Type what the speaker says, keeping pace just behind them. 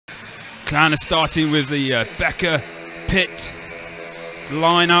Clan are starting with the Becker Pitt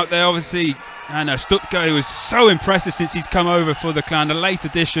line out there, obviously. And Stuttgart, who was so impressive since he's come over for the Clan, a late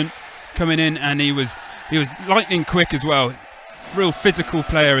addition coming in, and he was lightning quick as well. Real physical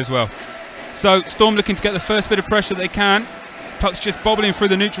player as well. So Storm looking to get the first bit of pressure they can. Puck's just bobbling through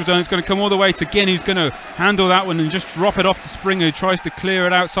the neutral zone. It's going to come all the way to Ginn, who's going to handle that one and just drop it off to Springer, who tries to clear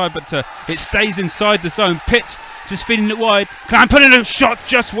it outside, but it stays inside the zone. Pitt just feeding it wide. Clan putting a shot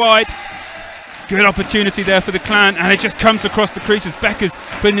just wide. Good opportunity there for the Clan, and it just comes across the creases. Becker's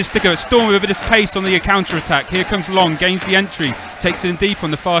putting his stick out. Storm with a bit of pace on the counter-attack. Here comes Long, gains the entry, takes it in deep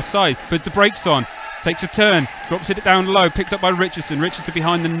on the far side, puts the brakes on, takes a turn, drops it down low, picks up by Richardson. Richardson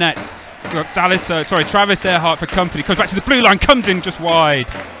behind the net. Travis Earhart for company, comes back to the blue line, comes in just wide.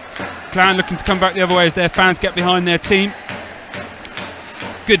 Clan looking to come back the other way as their fans get behind their team.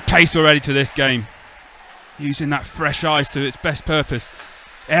 Good pace already to this game, using that fresh ice to its best purpose.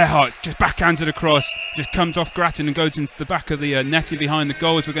 Earhart just backhands it across, just comes off Grattan and goes into the back of the netting behind the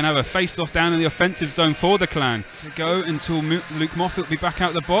goals. We're going to have a face-off down in the offensive zone for the Clan to go until Luke Moffat will be back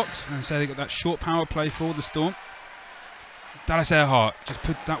out the box. And so they got that short power play for the Storm. Dallas Earhart just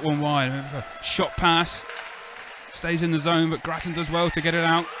puts that one wide. A shot pass, stays in the zone, but Grattan does well to get it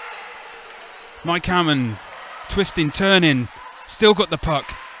out. Mike Hammond twisting, turning, still got the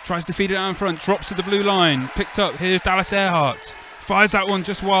puck, tries to feed it out in front, drops to the blue line, picked up. Here's Dallas Earhart. Fires that one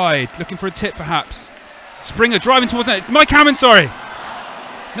just wide, looking for a tip perhaps. Springer driving towards it. Mike Hammond, sorry.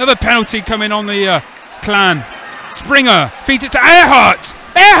 Another penalty coming on the Clan. Springer feeds it to Earhart.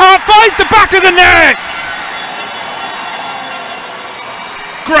 Earhart finds the back of the net.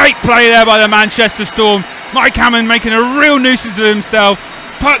 Great play there by the Manchester Storm. Mike Hammond making a real nuisance of himself.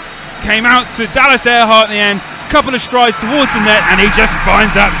 Puck came out to Dallas Earhart in the end. Couple of strides towards the net, and he just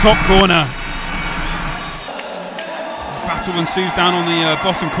finds that top corner. Battle ensues down on the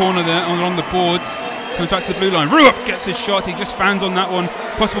bottom corner there, on the boards. Comes back to the blue line. Ruup gets his shot. He just fans on that one.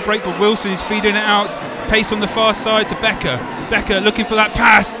 Possible break, but Wilson is feeding it out. Pace on the far side to Becker. Becker looking for that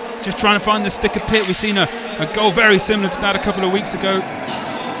pass. Just trying to find the stick of Pitt. We've seen a goal very similar to that a couple of weeks ago.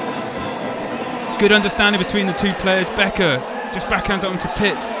 Good understanding between the two players. Becker just backhands up to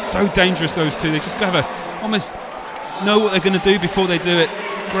Pitt. So dangerous, those two. They just gotta almost know what they're going to do before they do it.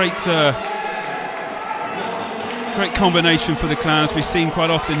 Great combination for the Clan, as we've seen quite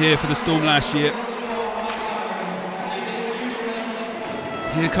often here for the Storm last year.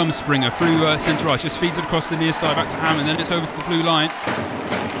 Here comes Springer through centre ice, just feeds it across the near side back to Hammond, then it's over to the blue line.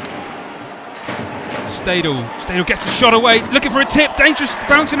 Stadel gets the shot away, looking for a tip, dangerous,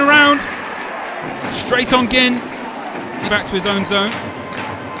 bouncing around. Straight on Ginn, back to his own zone.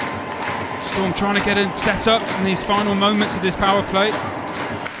 Storm trying to get it set up in these final moments of this power play.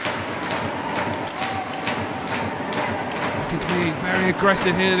 Very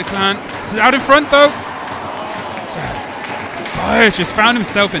aggressive here, the Clan. It's out in front though. Byers just found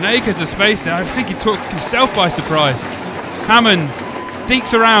himself in acres of space there. I think he took himself by surprise. Hammond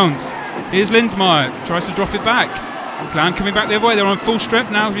deeks around. Here's Lindsmeyer, tries to drop it back. Clan coming back the other way. They're on full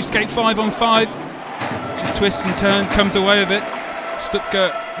strength now. We skate 5 on 5. Just twists and turns, comes away with it.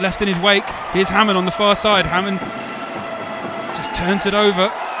 Stuttgart left in his wake. Here's Hammond on the far side. Hammond just turns it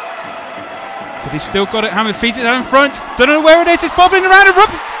over. But he's still got it. Hammond feeds it out in front. Don't know where it is. It's bobbling around. And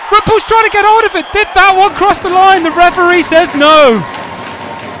Ruppel's trying to get hold of it. Did that one cross the line? The referee says no.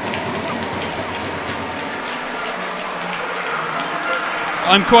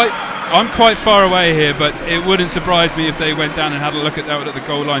 I'm quite far away here, but it wouldn't surprise me if they went down and had a look at that at the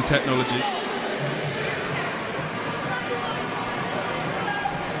goal line technology.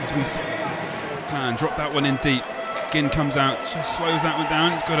 Clan drop that one in deep. Ginn comes out, just slows that one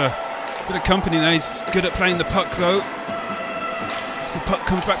down. He's got a bit of company there. He's good at playing the puck though. So the puck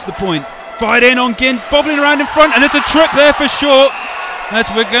comes back to the point. Fired in on Ginn, bobbling around in front, and it's a trip there for short. As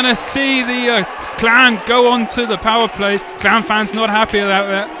we're going to see the Clan go on to the power play. Clan fans not happy about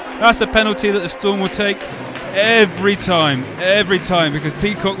that. That's a penalty that the Storm will take every time, because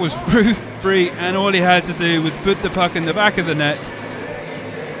Peacock was free and all he had to do was put the puck in the back of the net.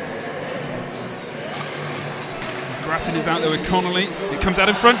 Grattan is out there with Connolly. It comes out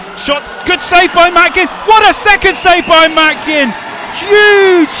in front. Shot. Good save by Matt Ginn. What a second save by Matt Ginn.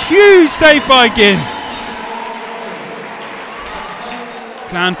 Huge save by Ginn.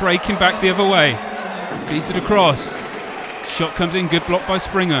 Clan breaking back the other way. Feeds it across. Shot comes in. Good block by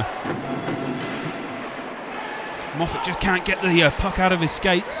Springer. Moffat just can't get the puck out of his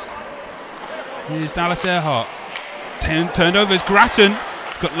skates. Here's Dallas Earhart. Turned over as Grattan.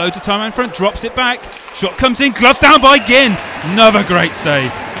 He's got loads of time in front. Drops it back. Shot comes in. Glove down by Ginn. Another great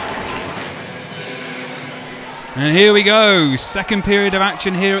save. And here we go, second period of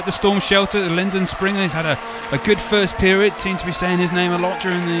action here at the Storm Shelter. Lyndon Springer has had a good first period, seemed to be saying his name a lot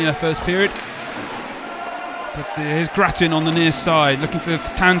during the first period. But here's Grattan on the near side, looking for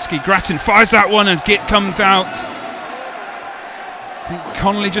Tansky. Grattan fires that one and Git comes out. I think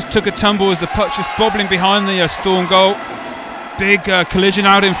Connolly just took a tumble as the puck's just bobbling behind the Storm goal. Big collision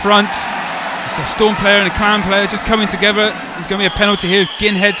out in front. It's a Storm player and a Clan player just coming together. There's going to be a penalty here as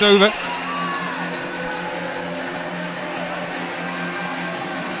Ginn heads over.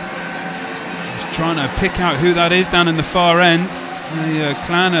 Trying to pick out who that is down in the far end. The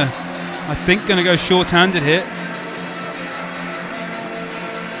Clan are, I think, going to go short-handed here.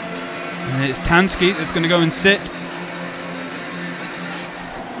 And it's Tansky that's going to go and sit.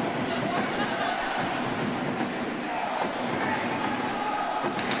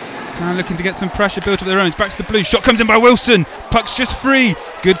 Clan looking to get some pressure built of their own. It's back to the blue. Shot comes in by Wilson. Puck's just free.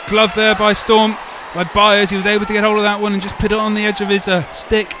 Good glove there by Storm. By Byers, he was able to get hold of that one and just put it on the edge of his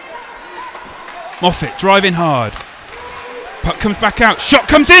stick. Moffat driving hard. Puck comes back out. Shot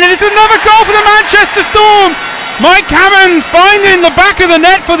comes in and it's another goal for the Manchester Storm. Mike Hammond finding the back of the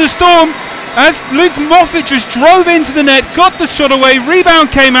net for the Storm as Luke Moffat just drove into the net, got the shot away, rebound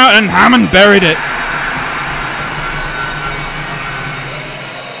came out and Hammond buried it.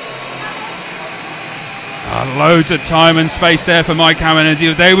 Loads of time and space there for Mike Hammond as he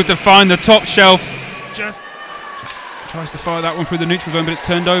was able to find the top shelf. Just tries to fire that one through the neutral zone, but it's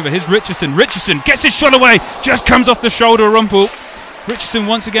turned over. Here's Richardson. Richardson gets his shot away. Just comes off the shoulder of Rumpel. Richardson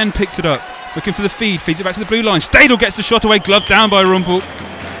once again picks it up. Looking for the feed. Feeds it back to the blue line. Stadel gets the shot away. Gloved down by Rumpel.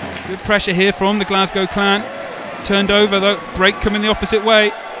 Good pressure here from the Glasgow Clan. Turned over though. Break coming the opposite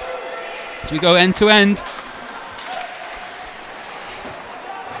way. As we go end to end.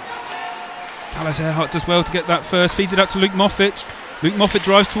 Dallas Earhart does well to get that first. Feeds it up to Luke Moffat. Luke Moffat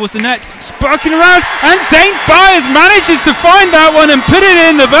drives towards the net, sparking around, and Dane Byers manages to find that one and put it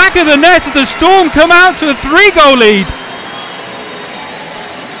in the back of the net as the Storm come out to a 3-goal lead.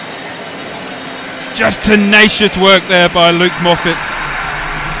 Just tenacious work there by Luke Moffat.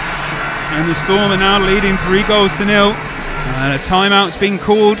 And the Storm are now leading 3-0. And a timeout's been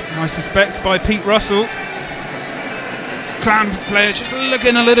called, I suspect, by Pete Russell. Clan player just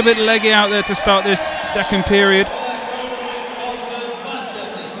looking a little bit leggy out there to start this second period.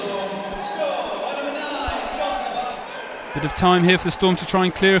 Bit of time here for the Storm to try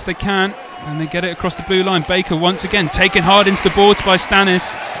and clear if they can, and they get it across the blue line. Baker once again taken hard into the boards by Stannis.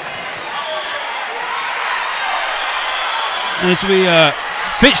 And as we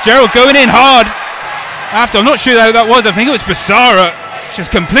Fitzgerald going in hard. I'm not sure who that was. I think it was Basara.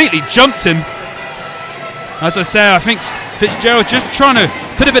 Just completely jumped him. As I say, I think Fitzgerald just trying to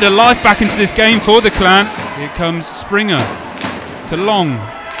put a bit of life back into this game for the Clan. Here comes Springer to Long.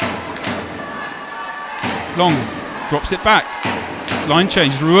 Long drops it back. Line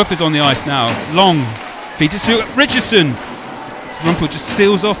change. Ruup is on the ice now. Long feeds it to Richardson. Rumpel just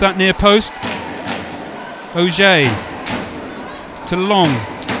seals off that near post. Auger to Long.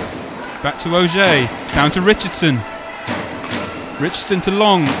 Back to Auger. Down to Richardson. Richardson to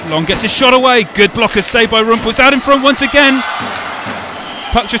Long. Long gets his shot away. Good blocker saved by Rumpel. It's out in front once again.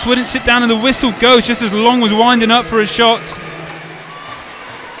 Puck just wouldn't sit down and the whistle goes just as Long was winding up for a shot.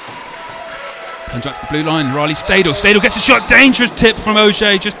 Comes back to the blue line. Riley Stadel. Stadel gets a shot. Dangerous tip from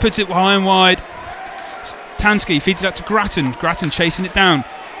Auger. Just puts it high and wide. Tansky feeds it out to Grattan. Grattan chasing it down.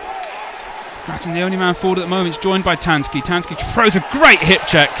 Grattan the only man forward at the moment. It's joined by Tansky. Tansky throws a great hip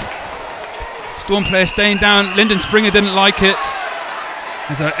check. Storm player staying down. Lyndon Springer didn't like it.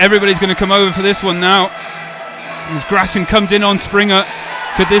 And so everybody's going to come over for this one now. As Grattan comes in on Springer.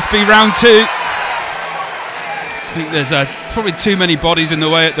 Could this be round two? I think there's probably too many bodies in the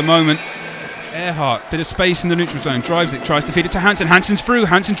way at the moment. Earhart, bit of space in the neutral zone, drives it, tries to feed it to Hansen. Hansen's through,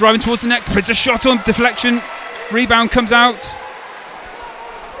 Hansen driving towards the net, puts a shot on, deflection, rebound comes out.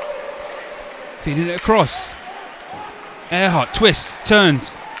 Feeding it across. Earhart twists,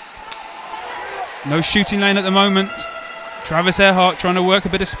 turns. No shooting lane at the moment. Travis Earhart trying to work a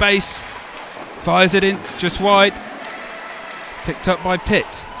bit of space. Fires it in, just wide. Picked up by Pitt.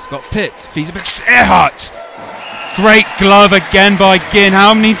 Scott Pitt feeds it back to Earhart. Great glove again by Ginn.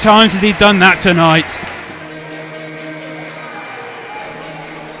 How many times has he done that tonight?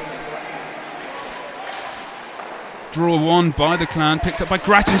 Draw one by the Clan, picked up by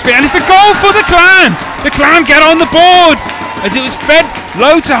Grattan's feet, and it's a goal for the Clan! The Clan get on the board! As it was fed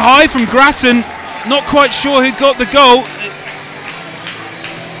low to high from Grattan. Not quite sure who got the goal.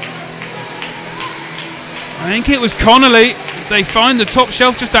 I think it was Connolly. As they find the top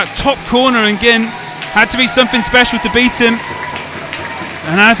shelf, just that top corner, and Ginn had to be something special to beat him.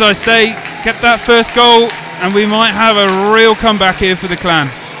 And as I say, get that first goal and we might have a real comeback here for the Clan.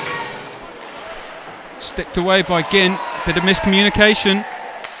 Sticked away by Ginn, bit of miscommunication.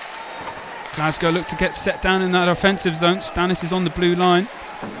 Glasgow look to get set down in that offensive zone. Stannis is on the blue line.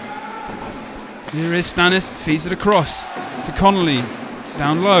 Here is Stannis, feeds it across to Connolly,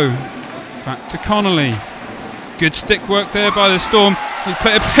 down low, back to Connolly. Good stick work there by the Storm. He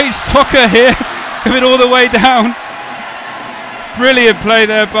plays soccer here, coming all the way down. Brilliant play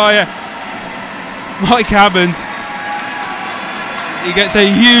there by Mike Hammond. He gets a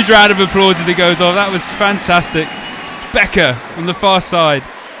huge round of applause as he goes off. That was fantastic. Becker on the far side.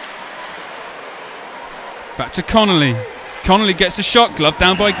 Back to Connolly. Connolly gets the shot, glove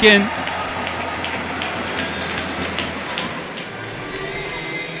down by Ginn.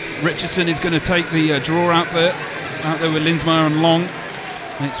 Richardson is going to take the draw out there with Linsmeyer and Long.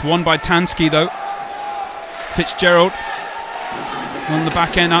 And it's won by Tansky though. Fitzgerald on the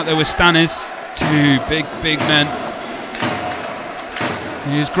back end out there with Stannis. Two big men.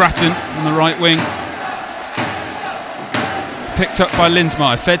 Here's Grattan on the right wing. Picked up by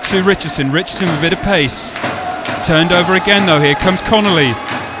Linsmeyer, fed to Richardson. Richardson with a bit of pace. Turned over again though, here comes Connolly.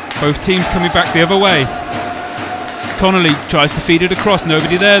 Both teams coming back the other way. Connolly tries to feed it across,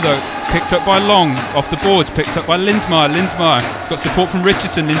 nobody there though. Picked up by Long, off the boards, picked up by Linsmeyer. Linsmeyer's got support from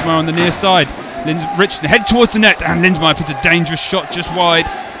Richardson. Linsmeyer on the near side. Richardson head towards the net, and Linsmeyer puts a dangerous shot just wide.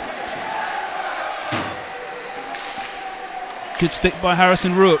 Good stick by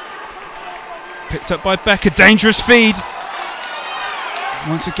Harrison Rook. Picked up by Becker, dangerous feed.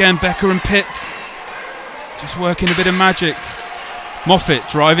 Once again, Becker and Pitt just working a bit of magic. Moffat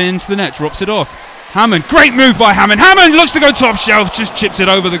driving into the net, drops it off. Hammond, great move by Hammond. Hammond looks to go top shelf, just chips it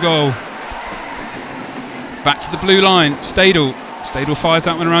over the goal. Back to the blue line, Stadel. Stadel fires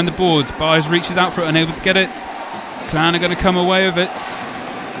that one around the boards. Byers reaches out for it, unable to get it. Clan are going to come away with it.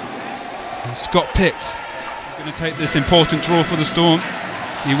 And Scott Pitt going to take this important draw for the Storm.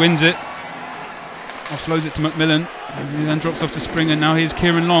 He wins it. Offloads it to McMillan. He then drops off to Springer. Now here's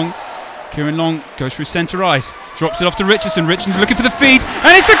Kieran Long. Kieran Long goes through centre ice. Drops it off to Richardson. Richardson's looking for the feed.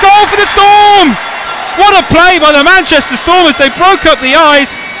 And it's the goal for the Storm! What a play by the Manchester Storm as they broke up the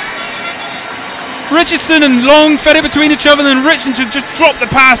ice. Richardson and Long fed it between each other, and then Richardson just dropped the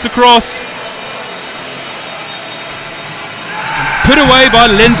pass across. Put away by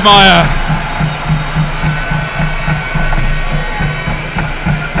Linsmeyer.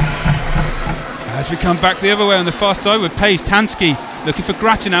 As we come back the other way on the far side with pace, Tansky looking for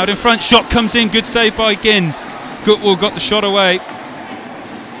Grattan out in front. Shot comes in, good save by Ginn. Gutwald got the shot away.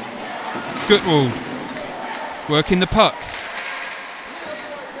 Gutwald working the puck.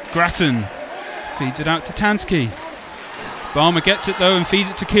 Grattan feeds it out to Tansky. Barmer gets it though and feeds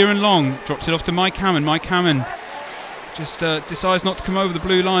it to Kieran Long. Drops it off to Mike Hammond. Mike Hammond just decides not to come over the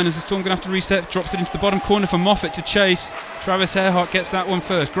blue line as the Storm going to have to reset. Drops it into the bottom corner for Moffat to chase. Travis Earhart gets that one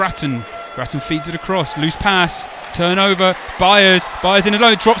first. Grattan feeds it across. Loose pass. Turnover. Byers in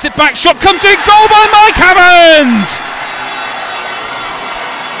alone. Drops it back. Shot comes in. Goal by Mike Hammond!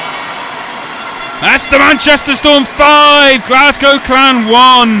 That's the Manchester Storm 5. Glasgow Clan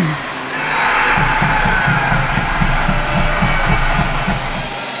 1.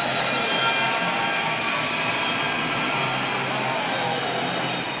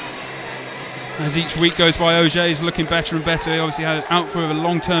 As each week goes by, OJ is looking better and better. He obviously had out for a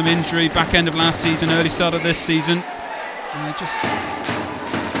long-term injury, back end of last season, early start of this season. Just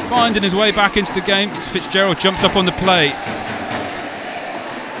finding his way back into the game. As Fitzgerald jumps up on the play.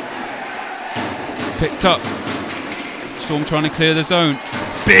 Picked up. Storm trying to clear the zone.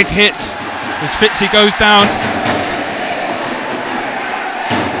 Big hit as Fitzy goes down.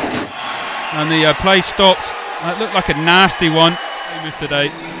 And the play stopped. That looked like a nasty one. He missed today.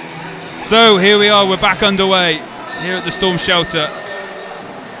 So here we are, we're back underway here at the Storm shelter.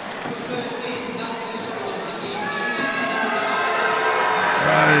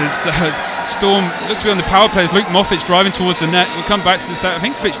 Storm looks to be on the power play as Luke Moffat's driving towards the net. We'll come back to this. I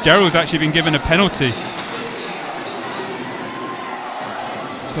think Fitzgerald's actually been given a penalty.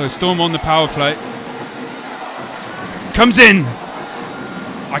 So Storm on the power play. Comes in.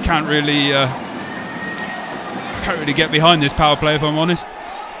 I can't really get behind this power play if I'm honest.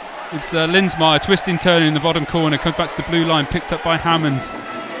 It's Linsmeyer twisting, turning in the bottom corner, comes back to the blue line, picked up by Hammond.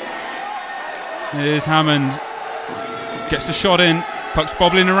 Here's Hammond, gets the shot in, puck's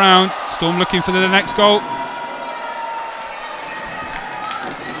bobbling around. Storm looking for the next goal.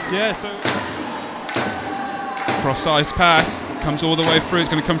 Yeah, so cross-ice pass, comes all the way through. It's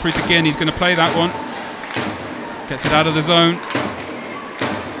going to come through to Ginn. He's going to play that one. Gets it out of the zone.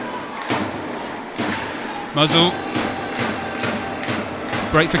 Muzzle.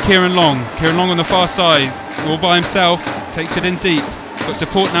 Break for Kieran Long. Kieran Long on the far side. all by himself, takes it in deep. Got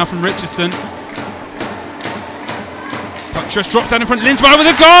support now from Richardson. Puck just drops down in front. Lindsmeyer with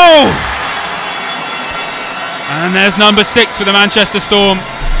a goal! And there's number 6 for the Manchester Storm.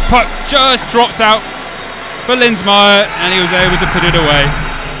 Puck just dropped out for Lindsmeyer, and he was able to put it away.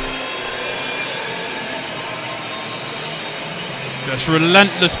 Just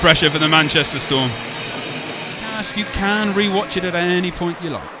relentless pressure for the Manchester Storm. Yes, you can re-watch it at any point you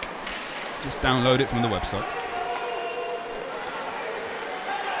like. Just download it from the website.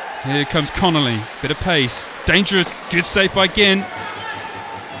 Here comes Connolly, bit of pace, dangerous, good save by Ginn.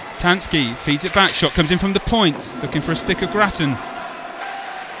 Tansky feeds it back, shot comes in from the point, looking for a stick of Grattan.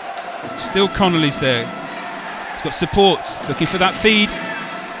 Still Connolly's there. He's got support, looking for that feed.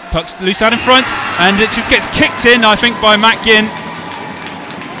 Puck's loose out in front, and it just gets kicked in, I think, by Matt Ginn.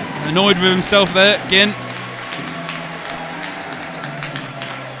 Annoyed with himself there, Ginn.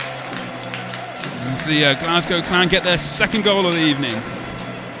 As the Glasgow Clan get their second goal of the evening.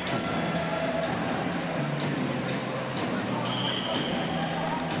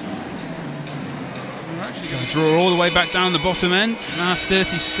 Draw all the way back down the bottom end. Last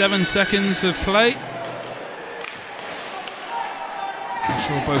 37 seconds of play. I'm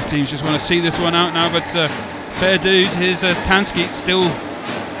sure both teams just want to see this one out now, but fair dues. Here's Tansky still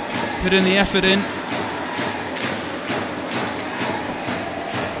putting the effort in.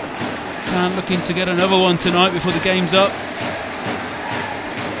 Clan looking to get another one tonight before the game's up.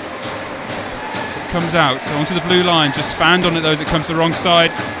 So it comes out onto the blue line, just fanned on it though as it comes to the wrong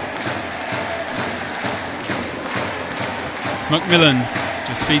side. Macmillan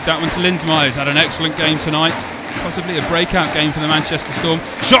just feeds that one to Lindsmeyer. He's had an excellent game tonight. Possibly a breakout game for the Manchester Storm.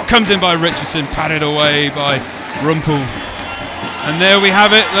 Shot comes in by Richardson, patted away by Rumpel. And there we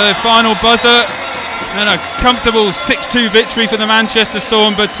have it, the final buzzer. And a comfortable 6-2 victory for the Manchester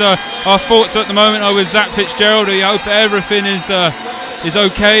Storm. But our thoughts at the moment are with Zach Fitzgerald. We hope everything is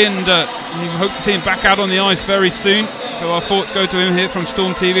okay, and we hope to see him back out on the ice very soon. So our thoughts go to him here from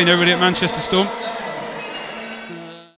Storm TV and everybody at Manchester Storm.